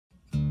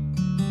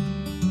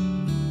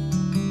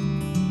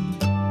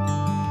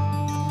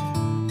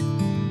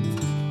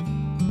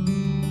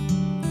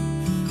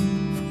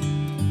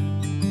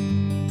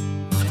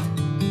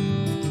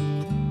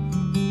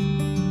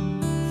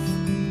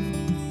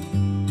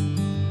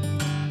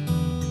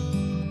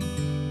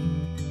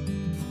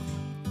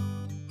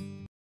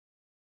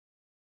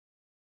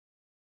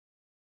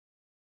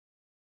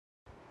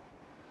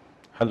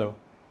Hello.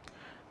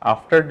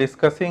 After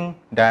discussing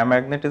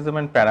diamagnetism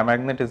and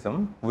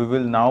paramagnetism, we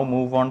will now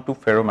move on to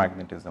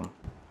ferromagnetism.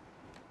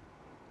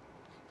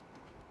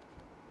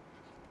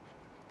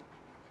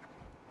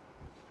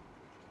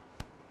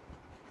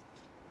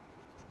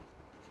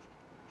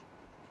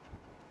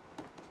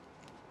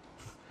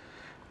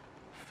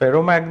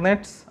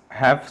 Ferromagnets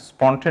have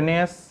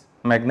spontaneous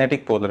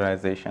magnetic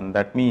polarization.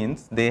 That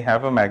means they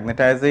have a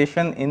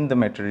magnetization in the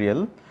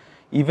material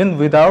even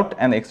without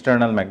an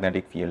external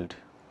magnetic field.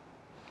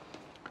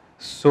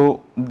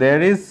 So, there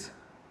is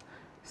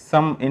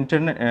some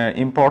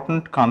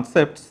important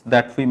concepts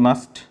that we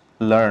must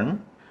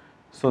learn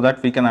so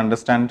that we can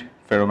understand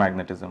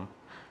ferromagnetism.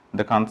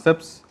 The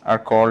concepts are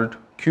called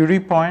Curie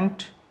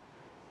point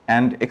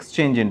and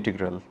exchange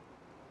integral.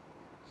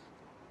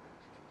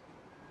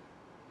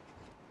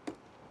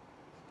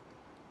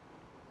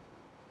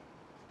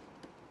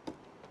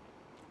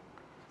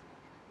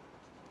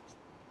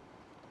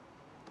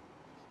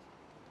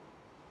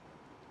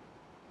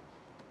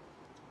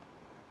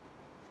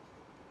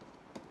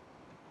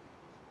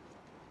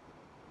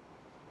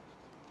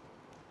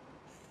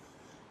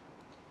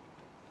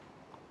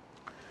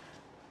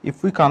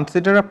 If we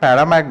consider a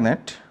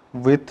paramagnet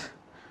with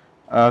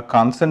a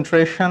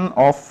concentration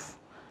of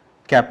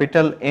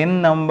capital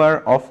N number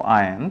of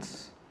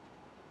ions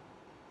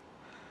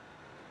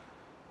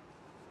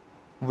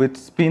with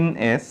spin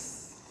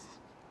S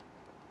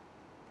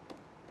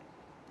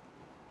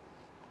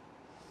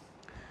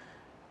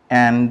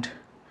and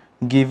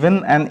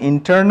given an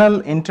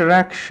internal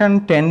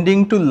interaction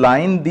tending to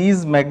line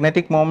these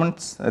magnetic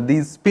moments,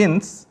 these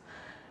spins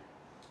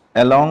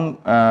along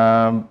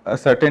a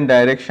certain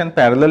direction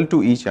parallel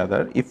to each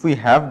other, if we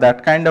have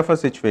that kind of a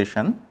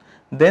situation,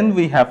 then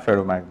we have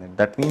ferromagnet.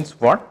 That means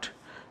what?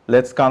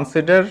 Let us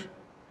consider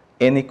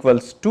n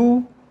equals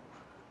 2,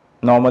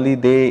 normally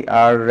they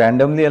are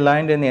randomly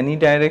aligned in any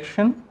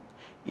direction.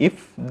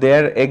 If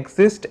there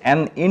exists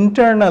an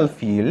internal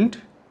field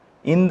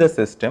in the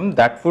system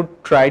that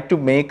would try to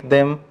make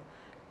them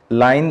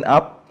line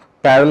up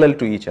parallel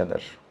to each other.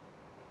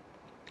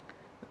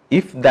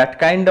 If that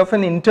kind of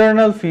an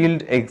internal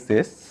field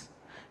exists,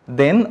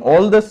 then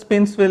all the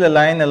spins will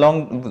align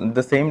along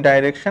the same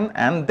direction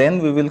and then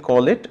we will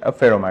call it a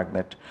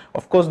ferromagnet.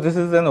 Of course, this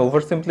is an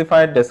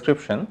oversimplified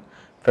description.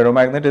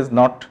 Ferromagnet is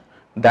not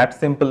that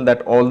simple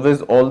that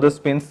always all the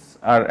spins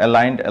are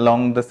aligned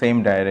along the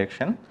same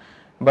direction,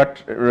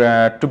 but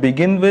to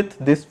begin with,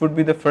 this would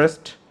be the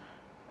first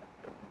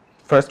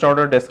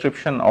order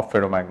description of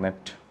ferromagnet.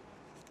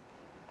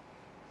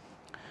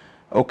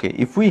 Okay,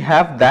 if we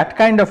have that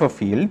kind of a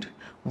field,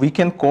 we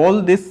can call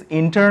this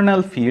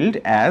internal field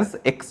as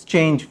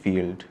exchange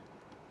field.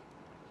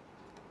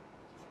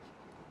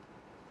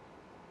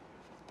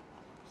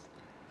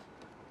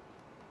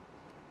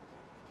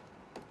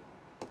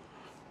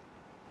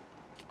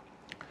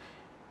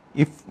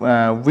 If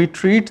we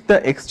treat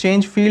the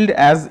exchange field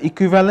as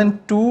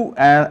equivalent to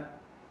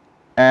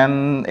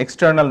an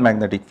external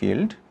magnetic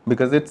field,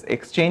 because its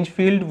exchange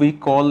field we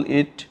call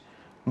it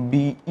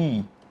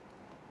BE.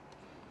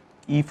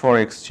 E for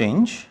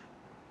exchange,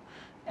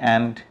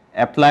 and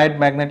applied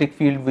magnetic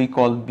field we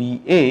call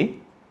BA.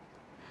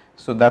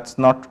 So, that is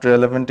not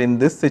relevant in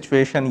this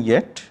situation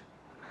yet,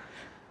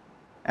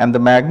 and the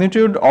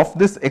magnitude of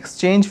this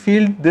exchange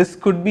field, this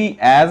could be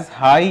as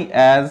high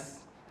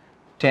as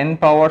 10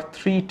 power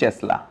 3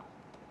 Tesla,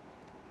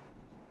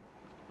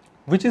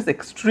 which is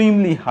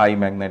extremely high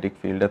magnetic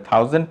field.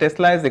 1000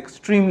 Tesla is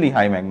extremely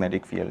high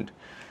magnetic field.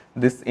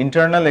 This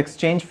internal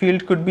exchange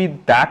field could be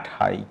that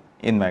high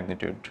in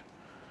magnitude.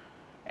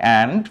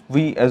 And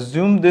we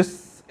assume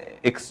this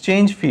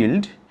exchange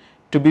field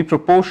to be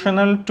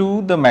proportional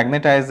to the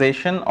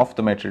magnetization of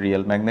the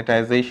material.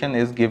 Magnetization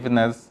is given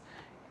as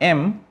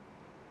M.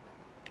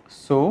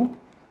 So,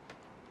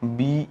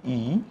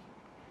 BE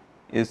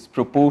is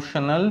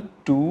proportional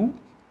to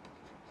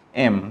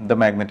M, the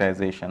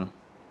magnetization.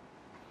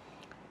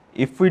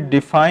 If we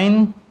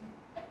define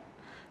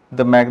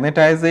the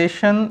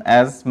magnetization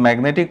as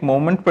magnetic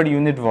moment per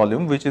unit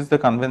volume, which is the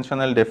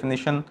conventional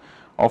definition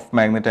of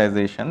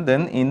magnetization,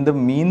 then in the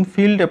mean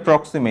field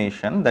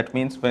approximation, that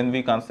means when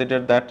we consider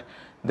that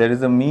there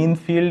is a mean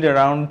field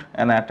around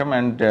an atom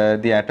and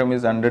the atom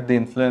is under the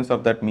influence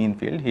of that mean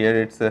field, here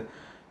it is a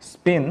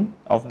spin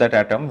of that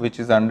atom which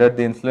is under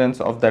the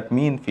influence of that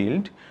mean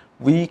field,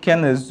 we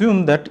can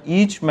assume that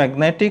each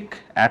magnetic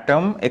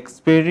atom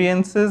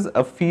experiences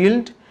a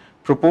field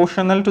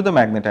proportional to the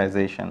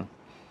magnetization.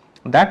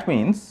 That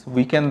means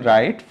we can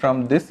write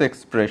from this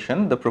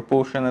expression the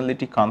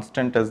proportionality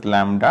constant as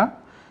lambda.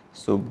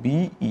 So,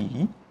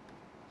 BE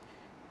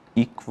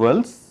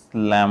equals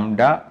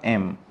lambda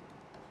m.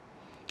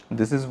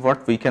 This is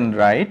what we can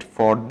write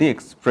for the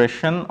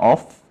expression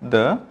of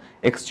the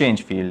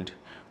exchange field,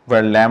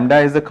 where lambda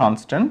is a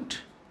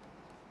constant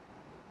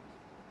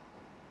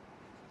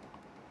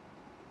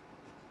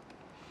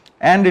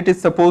and it is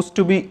supposed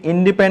to be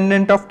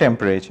independent of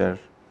temperature,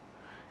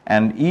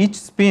 and each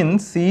spin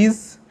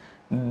sees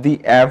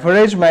the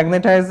average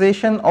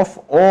magnetization of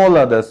all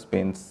other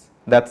spins.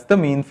 That is the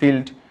mean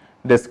field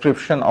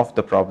description of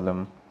the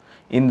problem.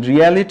 In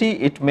reality,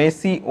 it may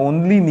see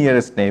only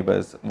nearest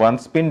neighbors. One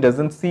spin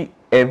doesn't see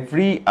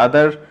every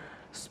other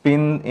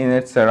spin in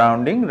its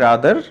surrounding,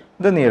 rather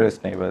the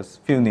nearest neighbors,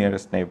 few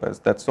nearest neighbors.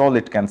 That's all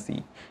it can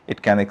see,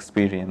 it can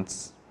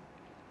experience.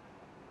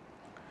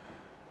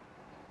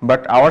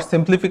 But our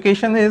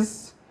simplification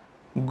is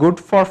good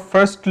for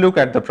first look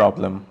at the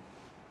problem.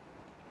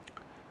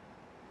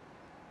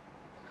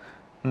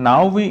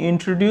 Now we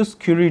introduce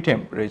Curie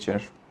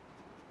temperature.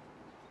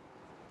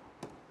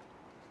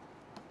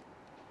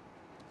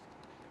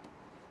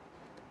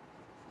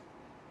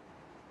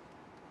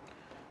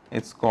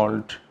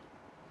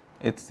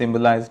 It's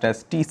symbolized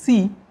as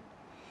Tc.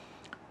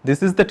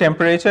 This is the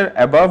temperature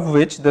above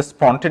which the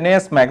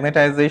spontaneous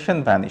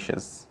magnetization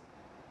vanishes.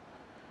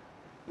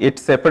 It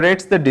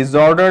separates the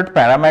disordered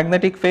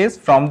paramagnetic phase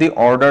from the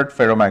ordered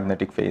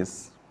ferromagnetic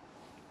phase.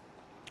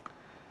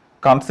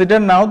 Consider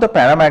now the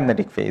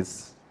paramagnetic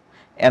phase.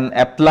 An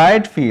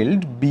applied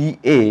field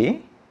BA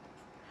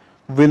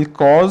will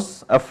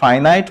cause a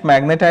finite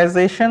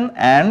magnetization,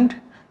 and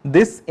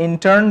this in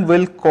turn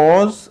will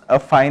cause a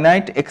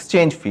finite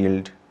exchange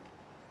field.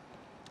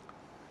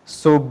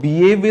 So,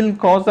 BA will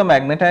cause a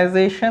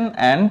magnetization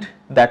and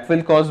that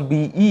will cause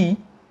BE,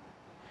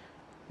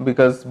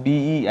 because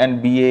BE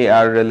and BA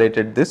are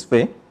related this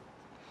way.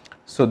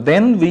 So,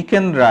 then we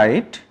can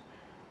write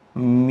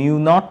mu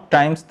naught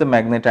times the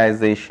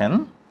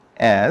magnetization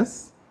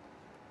as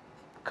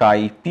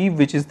chi p,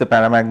 which is the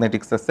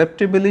paramagnetic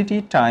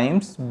susceptibility,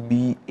 times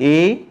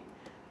BA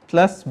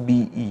plus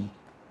BE.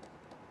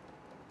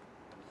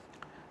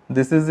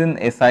 This is in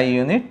SI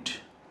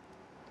unit,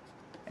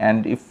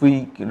 and if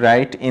we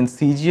write in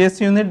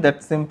CGS unit,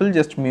 that's simple,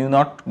 just mu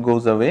naught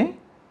goes away,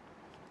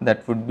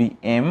 that would be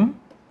m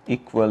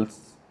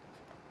equals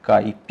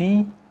chi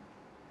p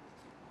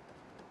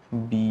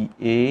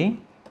BA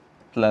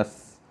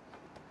plus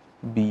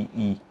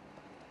BE.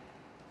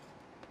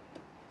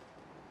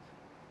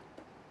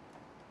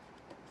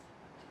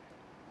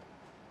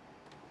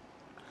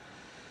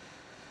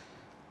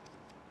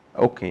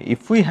 Okay,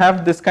 if we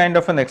have this kind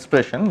of an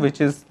expression, which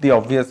is the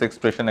obvious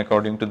expression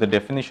according to the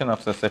definition of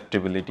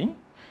susceptibility,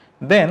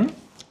 then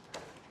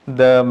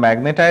the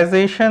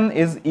magnetization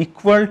is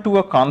equal to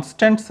a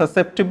constant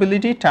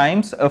susceptibility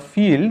times a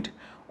field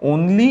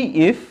only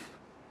if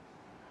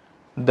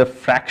the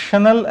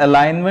fractional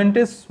alignment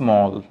is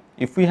small.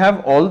 If we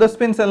have all the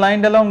spins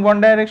aligned along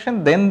one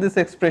direction, then this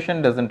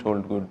expression does not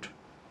hold good.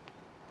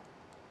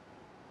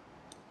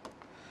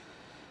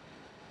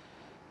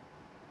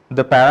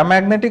 The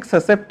paramagnetic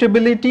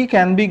susceptibility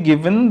can be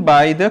given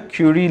by the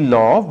Curie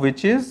law,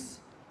 which is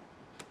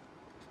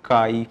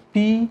chi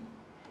p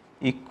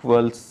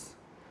equals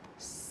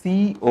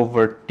C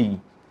over T.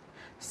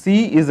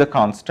 C is a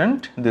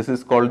constant, this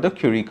is called the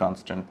Curie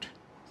constant.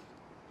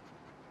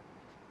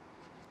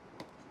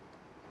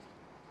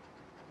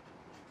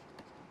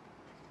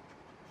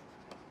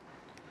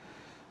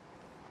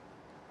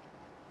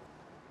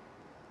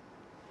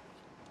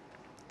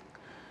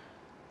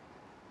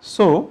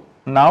 So,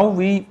 now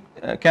we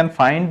can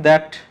find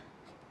that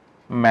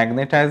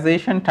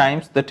magnetization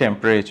times the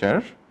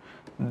temperature,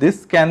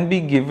 this can be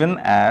given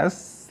as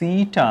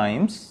C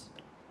times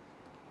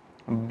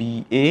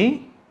BA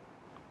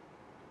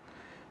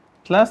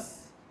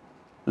plus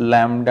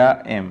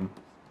lambda m.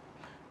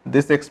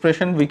 This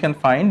expression we can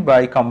find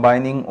by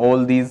combining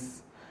all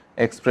these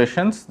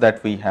expressions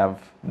that we have.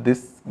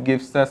 This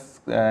gives us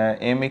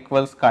m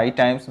equals chi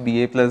times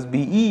BA plus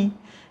BE,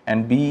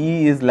 and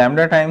BE is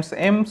lambda times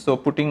m. So,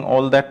 putting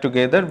all that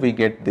together we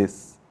get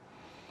this,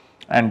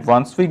 and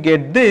once we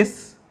get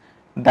this,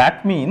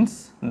 that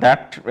means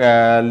that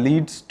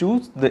leads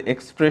to the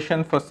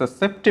expression for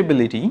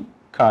susceptibility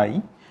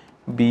chi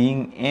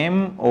being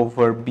m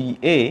over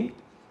BA,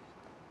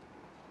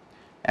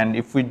 and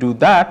if we do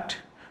that,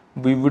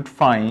 we would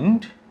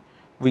find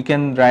we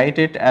can write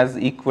it as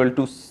equal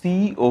to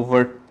C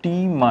over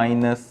T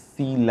minus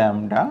C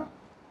lambda.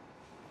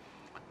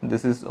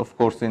 This is of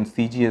course in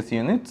CGS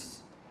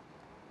units.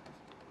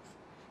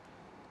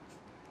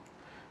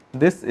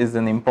 This is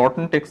an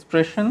important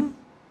expression.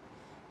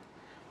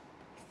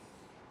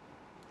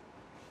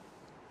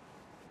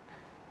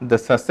 The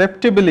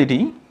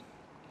susceptibility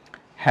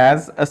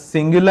has a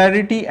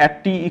singularity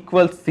at T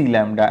equals C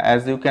lambda,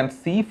 as you can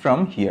see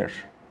from here.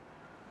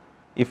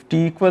 If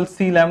T equals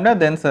C lambda,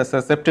 then the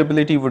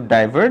susceptibility would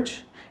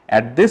diverge.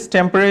 At this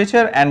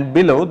temperature and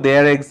below,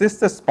 there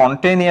exists a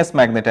spontaneous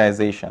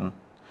magnetization,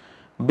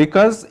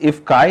 because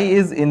if chi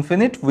is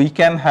infinite, we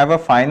can have a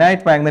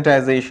finite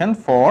magnetization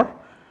for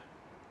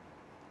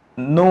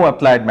no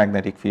applied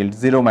magnetic field,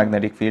 zero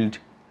magnetic field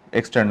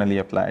externally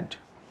applied.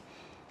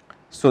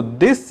 So,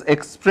 this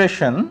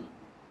expression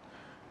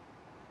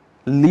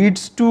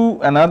leads to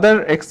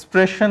another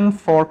expression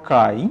for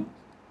chi,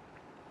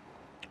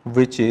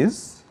 which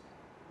is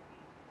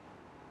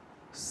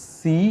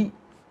C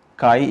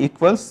chi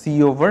equals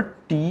C over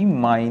T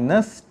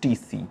minus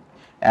Tc.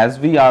 As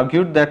we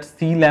argued that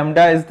C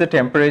lambda is the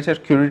temperature,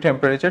 Curie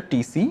temperature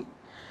Tc.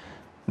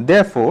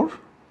 Therefore,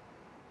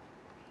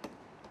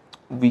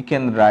 we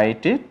can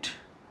write it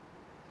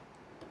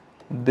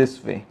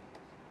this way,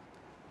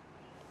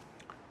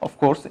 of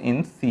course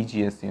in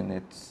CGS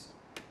units.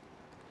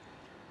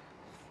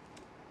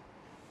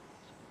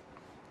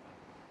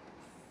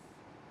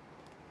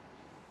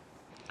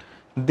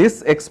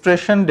 This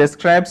expression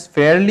describes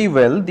fairly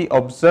well the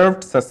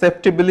observed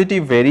susceptibility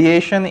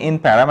variation in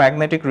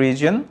paramagnetic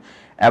region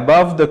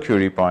above the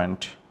Curie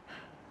point.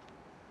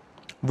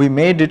 We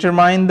may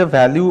determine the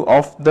value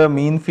of the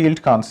mean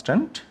field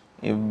constant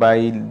by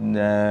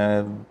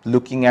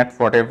looking at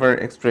whatever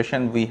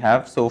expression we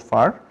have so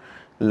far.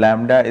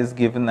 Lambda is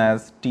given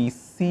as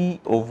Tc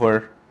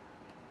over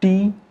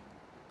T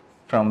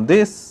from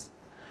this,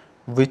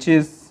 which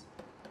is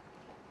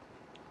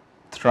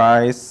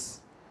thrice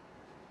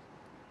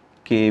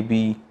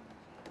Kb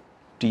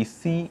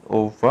Tc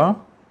over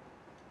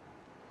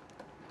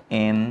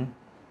n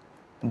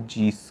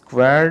g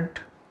squared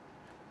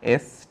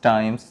S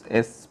times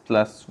S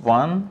plus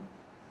 1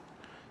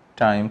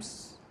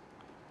 times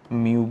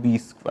mu b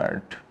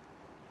squared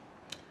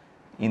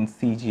in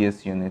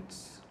CGS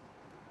units.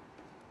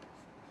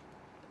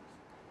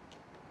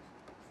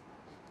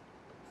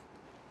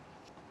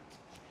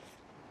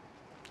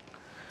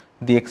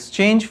 The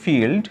exchange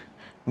field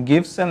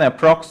gives an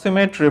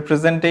approximate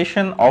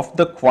representation of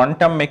the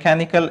quantum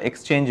mechanical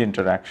exchange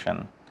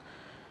interaction.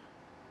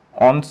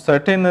 On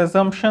certain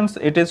assumptions,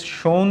 it is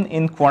shown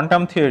in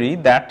quantum theory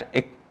that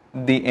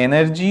the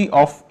energy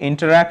of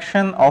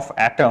interaction of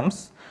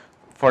atoms,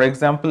 for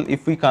example,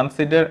 if we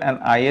consider an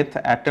ith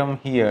atom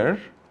here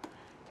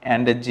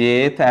and a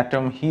jth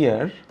atom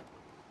here,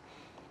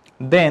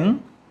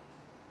 then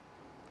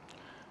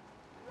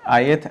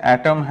ith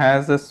atom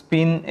has a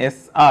spin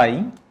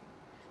Si,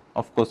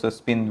 of course a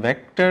spin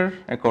vector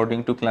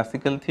according to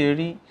classical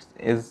theory,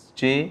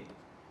 Sj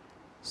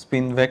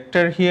spin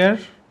vector here,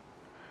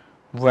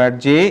 where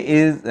J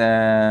is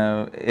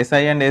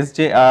Si and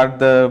Sj are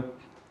the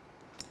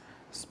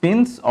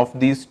spins of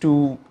these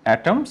two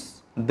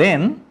atoms.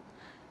 Then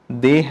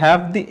they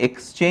have the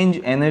exchange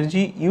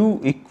energy U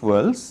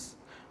equals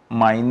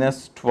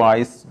minus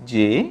twice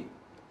J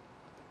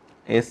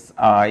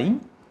Si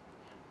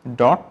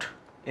dot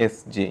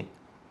Sj.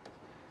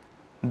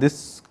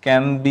 This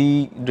can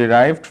be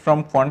derived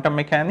from quantum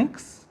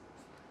mechanics,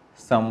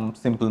 some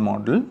simple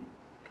model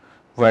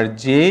where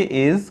J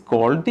is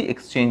called the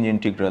exchange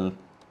integral.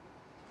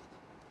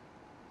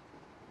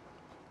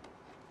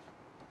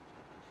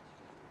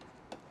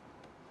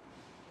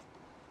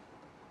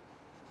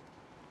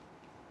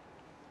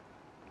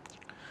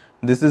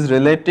 This is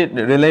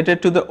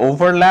related to the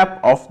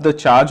overlap of the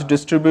charge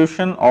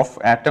distribution of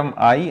atom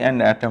I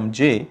and atom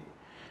J,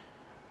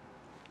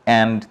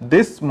 and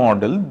this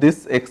model,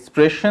 this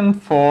expression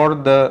for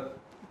the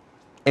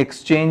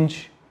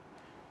exchange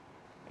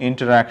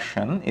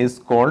interaction is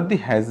called the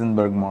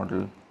Heisenberg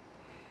model.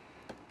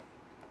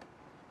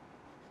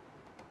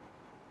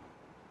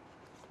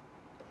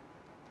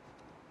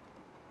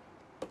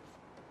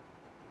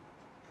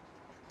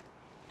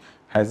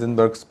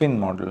 Heisenberg spin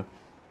model.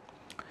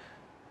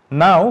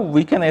 Now,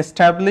 we can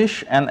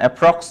establish an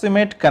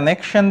approximate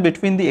connection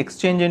between the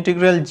exchange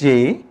integral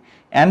J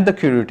and the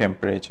Curie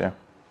temperature.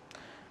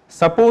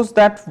 Suppose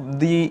that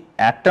the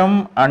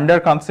atom under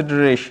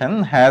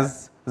consideration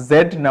has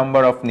Z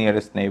number of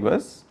nearest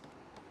neighbors.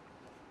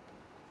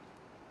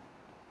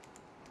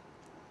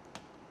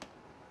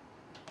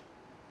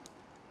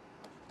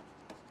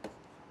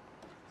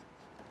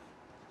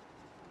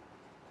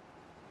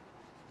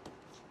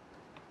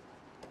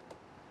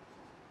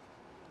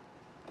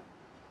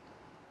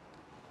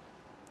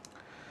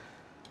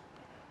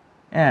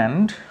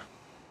 And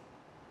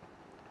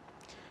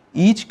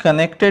each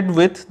connected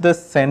with the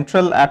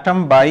central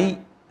atom by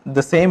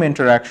the same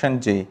interaction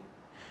J.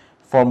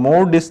 For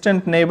more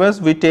distant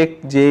neighbors, we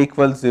take J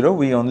equals 0,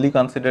 we only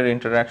consider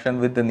interaction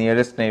with the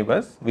nearest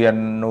neighbors. We are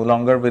no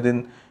longer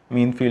within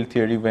mean field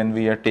theory when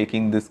we are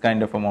taking this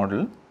kind of a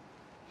model.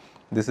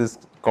 This is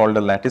called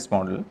a lattice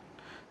model.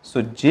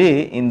 So,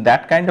 J in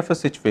that kind of a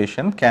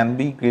situation can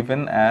be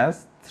given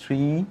as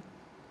 3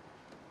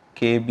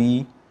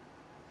 Kb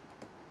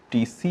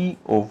Tc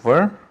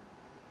over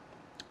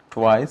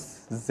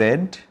twice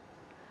Z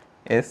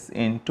S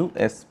into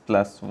S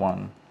plus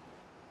 1.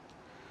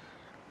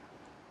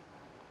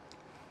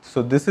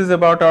 So, this is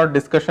about our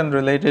discussion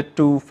related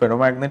to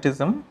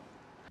ferromagnetism.